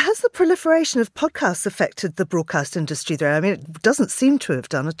 And has the proliferation of podcasts affected the broadcast industry there? I mean, it doesn't seem to have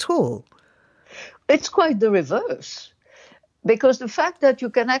done at all. It's quite the reverse. because the fact that you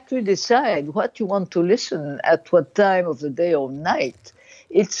can actually decide what you want to listen at what time of the day or night,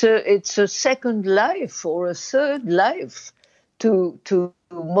 it's a second life or a third life to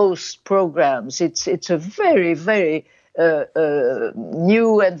most programs. It's a very, very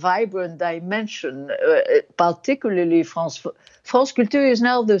new and vibrant dimension, particularly France Culture is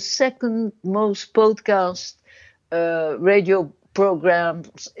now the second most podcast radio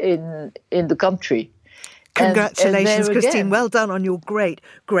programs in the country. Congratulations, and Christine. Again, well done on your great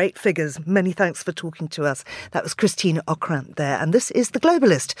figures. Many thanks for talking to us. That was Christine Ockrent there. And this is The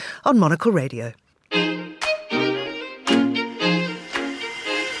Globalist on Monocle Radio.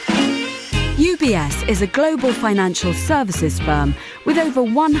 UBS is a global financial services firm with over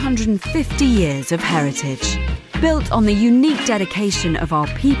 150 years of heritage. Built on the unique dedication of our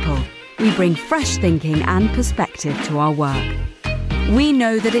people, we bring fresh thinking and perspective to our work. We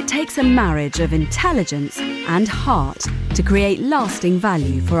know that it takes a marriage of intelligence and heart to create lasting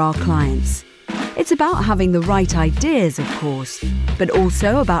value for our clients. It's about having the right ideas, of course, but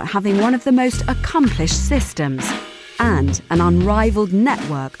also about having one of the most accomplished systems and an unrivaled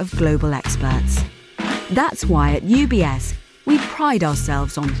network of global experts. That's why at UBS, we pride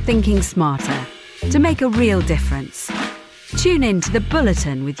ourselves on thinking smarter to make a real difference. Tune in to The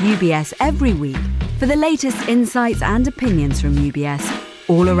Bulletin with UBS every week for the latest insights and opinions from UBS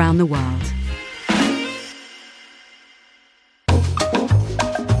all around the world.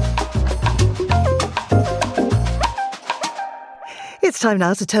 It's time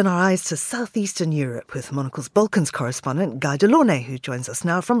now to turn our eyes to southeastern Europe with Monocle's Balkans correspondent Guy Delaunay, who joins us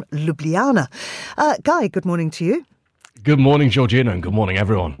now from Ljubljana. Guy, good morning to you. Good morning, Georgina, and good morning,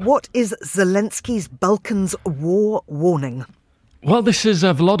 everyone. What is Zelensky's Balkans war warning? Well, this is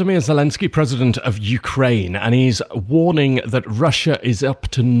Volodymyr Zelensky, president of Ukraine, and he's warning that Russia is up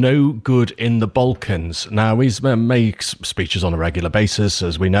to no good in the Balkans. Now, he makes speeches on a regular basis,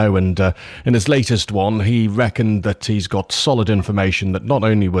 as we know, and in his latest one, he reckoned that he's got solid information that not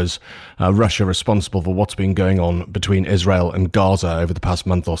only was Russia responsible for what's been going on between Israel and Gaza over the past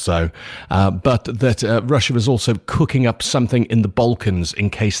month or so, but that Russia is also cooking up something in the Balkans in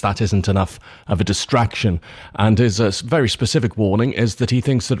case that isn't enough of a distraction. And his very specific warning is that he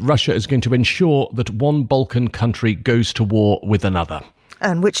thinks that Russia is going to ensure that one Balkan country goes to war with another.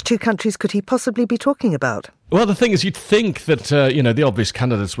 And which two countries could he possibly be talking about? Well, the thing is, you'd think that, the obvious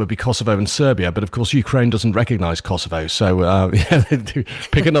candidates would be Kosovo and Serbia, but of course Ukraine doesn't recognise Kosovo, so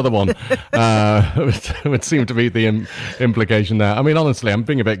pick another one. Would seem to be the implication there. I mean, honestly, I'm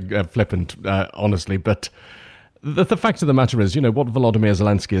being a bit flippant, honestly, but the fact of the matter is, what Volodymyr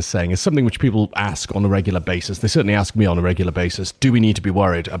Zelensky is saying is something which people ask on a regular basis. They certainly ask me on a regular basis. Do we need to be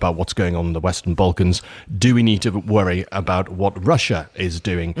worried about what's going on in the Western Balkans? Do we need to worry about what Russia is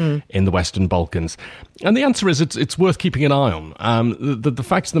doing in the Western Balkans? And the answer is it's worth keeping an eye on. The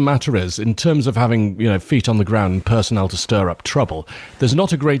fact of the matter is, in terms of having feet on the ground and personnel to stir up trouble, there's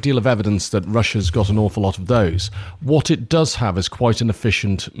not a great deal of evidence that Russia's got an awful lot of those. What it does have is quite an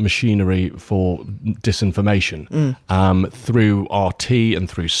efficient machinery for disinformation. Through RT and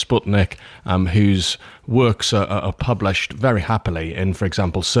through Sputnik, whose works are published very happily in, for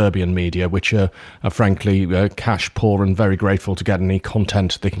example, Serbian media, which are frankly cash poor and very grateful to get any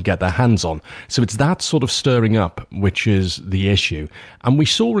content they can get their hands on. So it's that sort of stirring up which is the issue. And we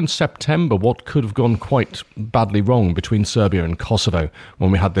saw in September what could have gone quite badly wrong between Serbia and Kosovo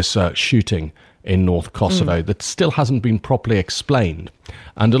when we had this shooting in North Kosovo that still hasn't been properly explained.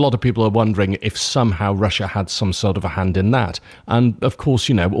 And a lot of people are wondering if somehow Russia had some sort of a hand in that. And of course,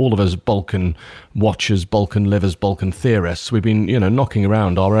 all of us Balkan watchers, Balkan livers, Balkan theorists, we've been, knocking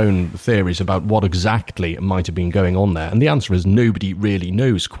around our own theories about what exactly might have been going on there. And the answer is nobody really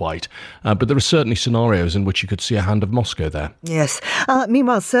knows quite. But there are certainly scenarios in which you could see a hand of Moscow there. Yes.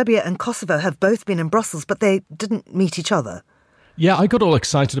 Meanwhile, Serbia and Kosovo have both been in Brussels, but they didn't meet each other. Yeah, I got all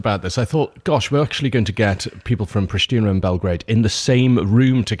excited about this. I thought, gosh, we're actually going to get people from Pristina and Belgrade in the same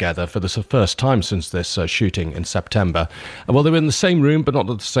room together for the first time since this shooting in September. Well, they were in the same room, but not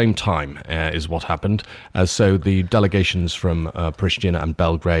at the same time, is what happened. So the delegations from Pristina and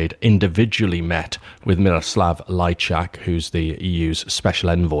Belgrade individually met with Miroslav Lajčák, who's the EU's special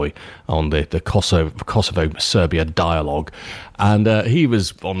envoy on the Kosovo-Serbia dialogue. And he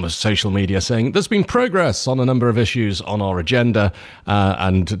was on the social media saying, there's been progress on a number of issues on our agenda. Serbia.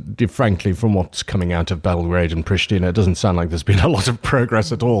 And frankly, from what's coming out of Belgrade and Pristina, it doesn't sound like there's been a lot of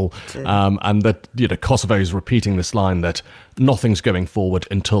progress at all. And that Kosovo is repeating this line that nothing's going forward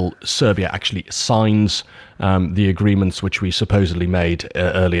until Serbia actually signs the agreements which we supposedly made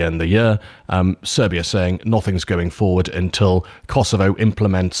earlier in the year. Serbia saying nothing's going forward until Kosovo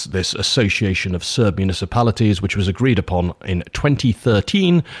implements this Association of Serb Municipalities, which was agreed upon in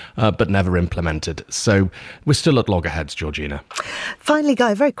 2013, but never implemented. So we're still at loggerheads, Georgina. Finally,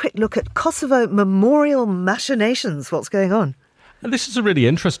 Guy, a very quick look at Kosovo memorial machinations. What's going on? And this is a really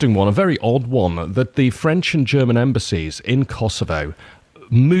interesting one, a very odd one, that the French and German embassies in Kosovo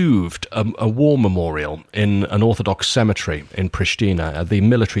moved a war memorial in an Orthodox cemetery in Pristina, the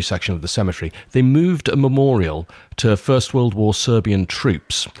military section of the cemetery. They moved a memorial to First World War Serbian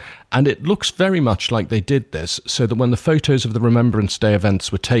troops. And it looks very much like they did this so that when the photos of the Remembrance Day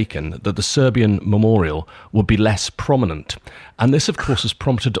events were taken, that the Serbian memorial would be less prominent. And this, of course, has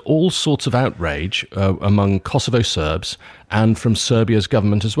prompted all sorts of outrage among Kosovo Serbs and from Serbia's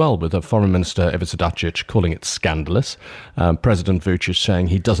government as well, with Foreign Minister Ivica Dačić calling it scandalous. President Vučić saying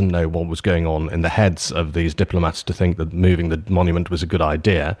he doesn't know what was going on in the heads of these diplomats to think that moving the monument was a good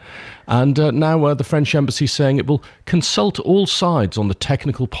idea. And now the French embassy saying it will consult all sides on the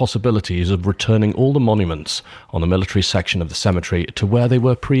technical possibilities of returning all the monuments on the military section of the cemetery to where they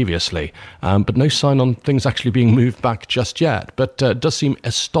were previously. But no sign on things actually being moved back just yet. But it does seem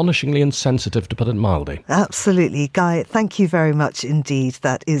astonishingly insensitive, to put it mildly. Absolutely. Guy, thank you very much indeed.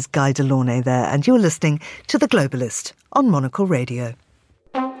 That is Guy Delaunay there. And you're listening to The Globalist on Monocle Radio.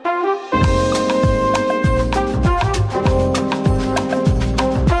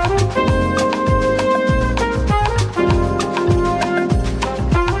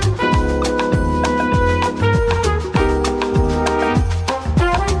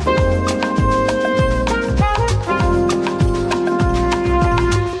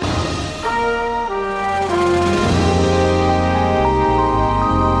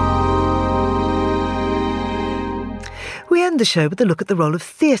 The show with a look at the role of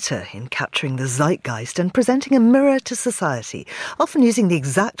theatre in capturing the zeitgeist and presenting a mirror to society, often using the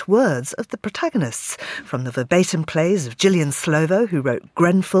exact words of the protagonists, from the verbatim plays of Gillian Slovo, who wrote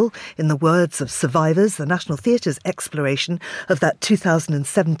Grenfell in the words of survivors, the National Theatre's exploration of that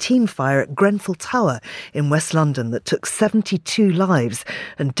 2017 fire at Grenfell Tower in West London that took 72 lives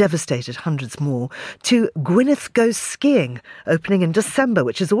and devastated hundreds more, to Gwyneth Goes Skiing, opening in December,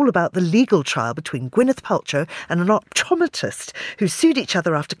 which is all about the legal trial between Gwyneth Paltrow and an optometrist who sued each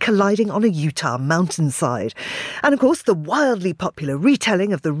other after colliding on a Utah mountainside. And of course, the wildly popular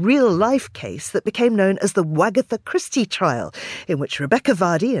retelling of the real-life case that became known as the Wagatha Christie trial, in which Rebecca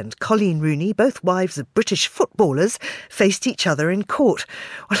Vardy and Colleen Rooney, both wives of British footballers, faced each other in court.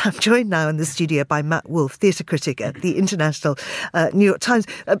 Well, I'm joined now in the studio by Matt Wolfe, theatre critic at the International New York Times.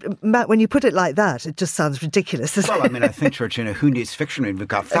 Matt, when you put it like that, it just sounds ridiculous. Well, I mean, I think, Georgina, who needs fiction when we've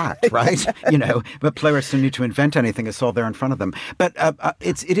got fact, right? But playwrights don't need to invent anything. It's all there in front of them. But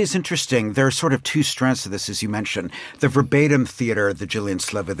it is interesting. There are sort of two strands to this, as you mentioned. The verbatim theatre, the Gillian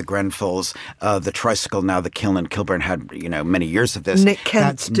Slovo, the Grenfells, the Tricycle, now the Kiln and Kilburn had, many years of this. Nick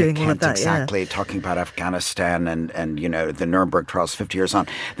Kent's doing all of that, exactly, talking about Afghanistan and the Nuremberg trials 50 years on.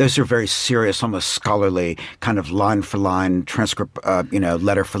 Those are very serious, almost scholarly, kind of line for line, transcript,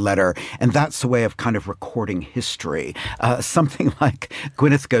 letter for letter. And that's the way of kind of recording history. Something like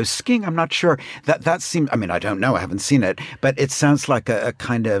Gwyneth Goes Skiing, I'm not sure. That seems, I don't know, I haven't seen it, but it sounds like a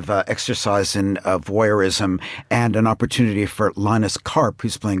kind of exercise in voyeurism and an opportunity for Linus Karp,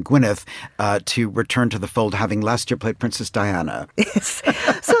 who's playing Gwyneth, to return to the fold, having last year played Princess Diana. Yes.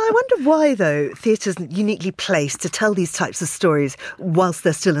 So I wonder why, though, theatre's uniquely placed to tell these types of stories whilst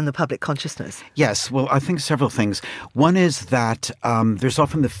they're still in the public consciousness. Yes, well, I think several things. One is that there's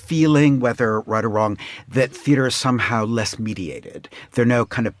often the feeling, whether right or wrong, that theatre is somehow less mediated. There are no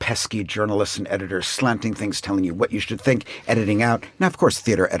kind of pesky journalists and editors slanting things, telling you what you should think, editing out. Now, of course,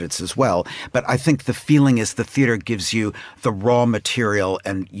 theatre edits as well. But I think the feeling is the theatre gives you the raw material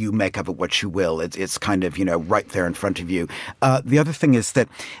and you make of it what you will. It's kind of, right there in front of you. The other thing is that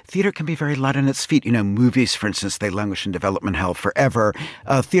theatre can be very light on its feet. Movies, for instance, they languish in development hell forever.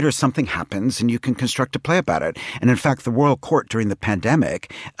 Theatre, something happens and you can construct a play about it. And in fact, the Royal Court during the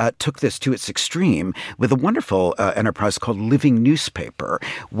pandemic took this to its extreme with a wonderful enterprise called Living Newspaper,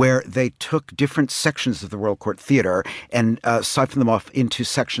 where they took different sections of the Royal Court Theatre and siphon them off into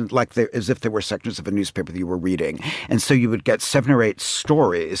sections as if there were sections of a newspaper that you were reading. And so you would get 7 or 8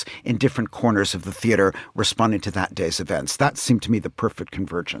 stories in different corners of the theater responding to that day's events. That seemed to me the perfect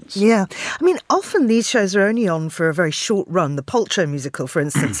convergence. Yeah. I mean, often these shows are only on for a very short run. The Polcho musical, for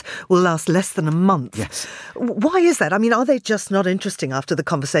instance, will last less than a month. Yes. Why is that? I mean, are they just not interesting after the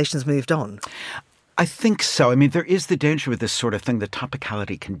conversation's moved on? I think so. I mean, there is the danger with this sort of thing. The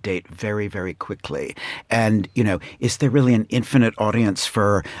topicality can date very, very quickly. And, is there really an infinite audience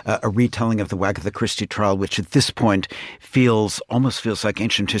for a retelling of the Agatha Christie trial, which at this point almost feels like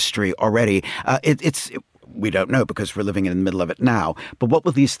ancient history already? We don't know because we're living in the middle of it now. But what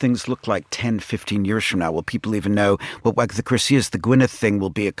will these things look like 10, 15 years from now? Will people even know what Agatha Christie is? The Gwyneth thing will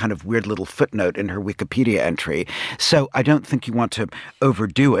be a kind of weird little footnote in her Wikipedia entry. So I don't think you want to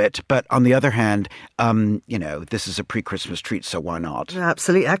overdo it. But on the other hand, this is a pre-Christmas treat, so why not?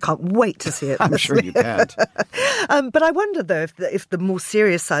 Absolutely. I can't wait to see it. I'm sure you can't. But I wonder, though, if the more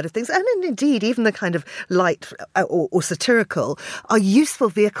serious side of things, and indeed even the kind of light or satirical, are useful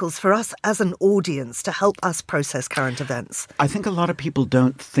vehicles for us as an audience to help us process current events. I think a lot of people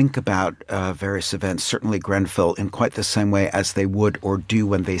don't think about various events, certainly Grenfell, in quite the same way as they would or do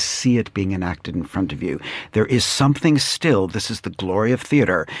when they see it being enacted in front of you. There is something still, this is the glory of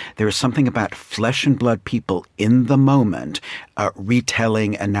theater, there is something about flesh and blood people in the moment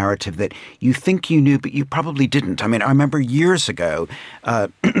retelling a narrative that you think you knew, but you probably didn't. I mean, I remember years ago,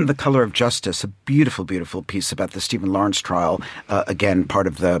 The Color of Justice, a beautiful, beautiful piece about the Stephen Lawrence trial, again, part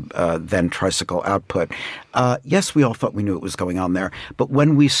of the then Tricycle output. Yes, we all thought we knew what was going on there, but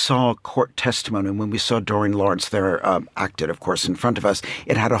when we saw court testimony and when we saw Doreen Lawrence there acted, of course, in front of us,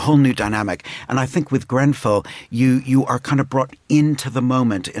 it had a whole new dynamic. And I think with Grenfell, you are kind of brought into the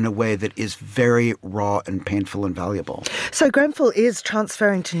moment in a way that is very raw and painful and valuable. So Grenfell is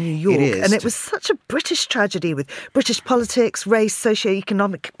transferring to New York, and it was such a British tragedy with British politics, race,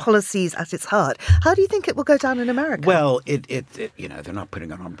 socio-economic policies at its heart. How do you think it will go down in America? Well, they're not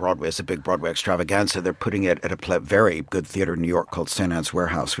putting it on Broadway as a big Broadway extravaganza. They're putting it at a very good theater in New York called St. Anne's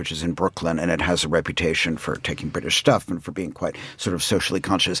Warehouse, which is in Brooklyn, and it has a reputation for taking British stuff and for being quite sort of socially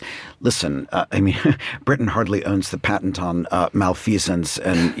conscious. Listen, Britain hardly owns the patent on malfeasance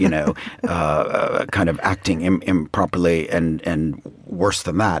and, kind of acting improperly and worse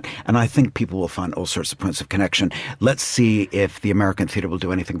than that. And I think people will find all sorts of points of connection. Let's see if the American theater will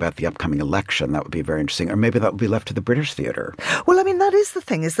do anything about the upcoming election. That would be very interesting. Or maybe that will be left to the British theater. Well, I mean, that is the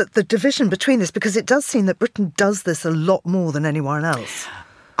thing, is that the division between this, because it does seem that Britain does this a lot more than anyone else.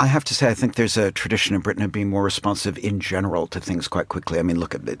 I have to say, I think there's a tradition in Britain of being more responsive in general to things quite quickly. I mean,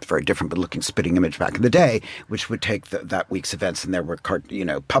 look at it's very different, but looking Spitting Image back in the day, which would take that week's events, and there were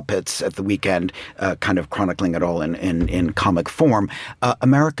puppets at the weekend, kind of chronicling it all in comic form.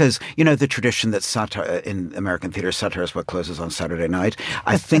 America's, the tradition that satire in American theater, satire is what closes on Saturday night.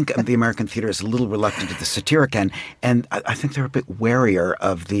 I think the American theater is a little reluctant to the satiric end, and I think they're a bit warier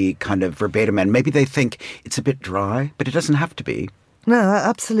of the kind of verbatim end. Maybe they think it's a bit dry, but it doesn't have to be. No,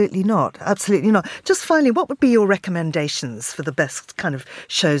 absolutely not. Absolutely not. Just finally, what would be your recommendations for the best kind of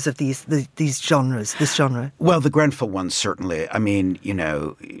shows of these genres, this genre? Well, the Grenfell one, certainly. I mean,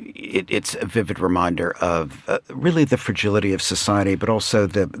 it's a vivid reminder of really the fragility of society, but also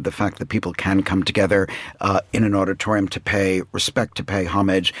the fact that people can come together in an auditorium to pay respect, to pay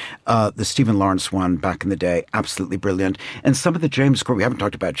homage. The Stephen Lawrence one back in the day, absolutely brilliant. And some of the James Graham, we haven't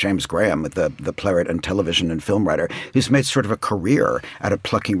talked about James Graham, the playwright and television and film writer, who's made sort of a career out of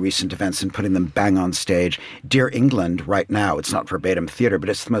plucking recent events and putting them bang on stage. Dear England, right now, it's not verbatim theatre, but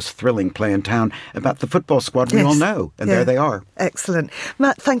it's the most thrilling play in town about the football squad we all know. And there they are. Excellent.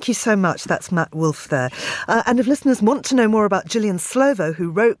 Matt, thank you so much. That's Matt Wolfe there. And if listeners want to know more about Gillian Slovo,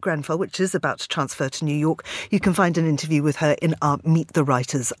 who wrote Grenfell, which is about to transfer to New York, you can find an interview with her in our Meet the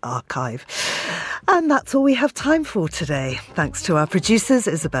Writers archive. And that's all we have time for today. Thanks to our producers,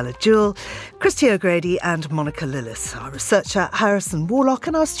 Isabella Jewell, Christy O'Grady and Monica Lillis, our researcher, Harrison Warlock,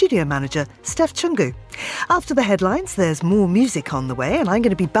 and our studio manager, Steph Chungu. After the headlines, there's more music on the way, and I'm going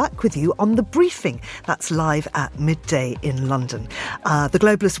to be back with you on The Briefing. That's live at midday in London. The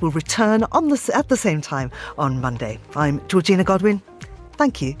Globalist will return at the same time on Monday. I'm Georgina Godwin.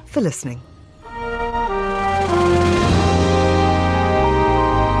 Thank you for listening.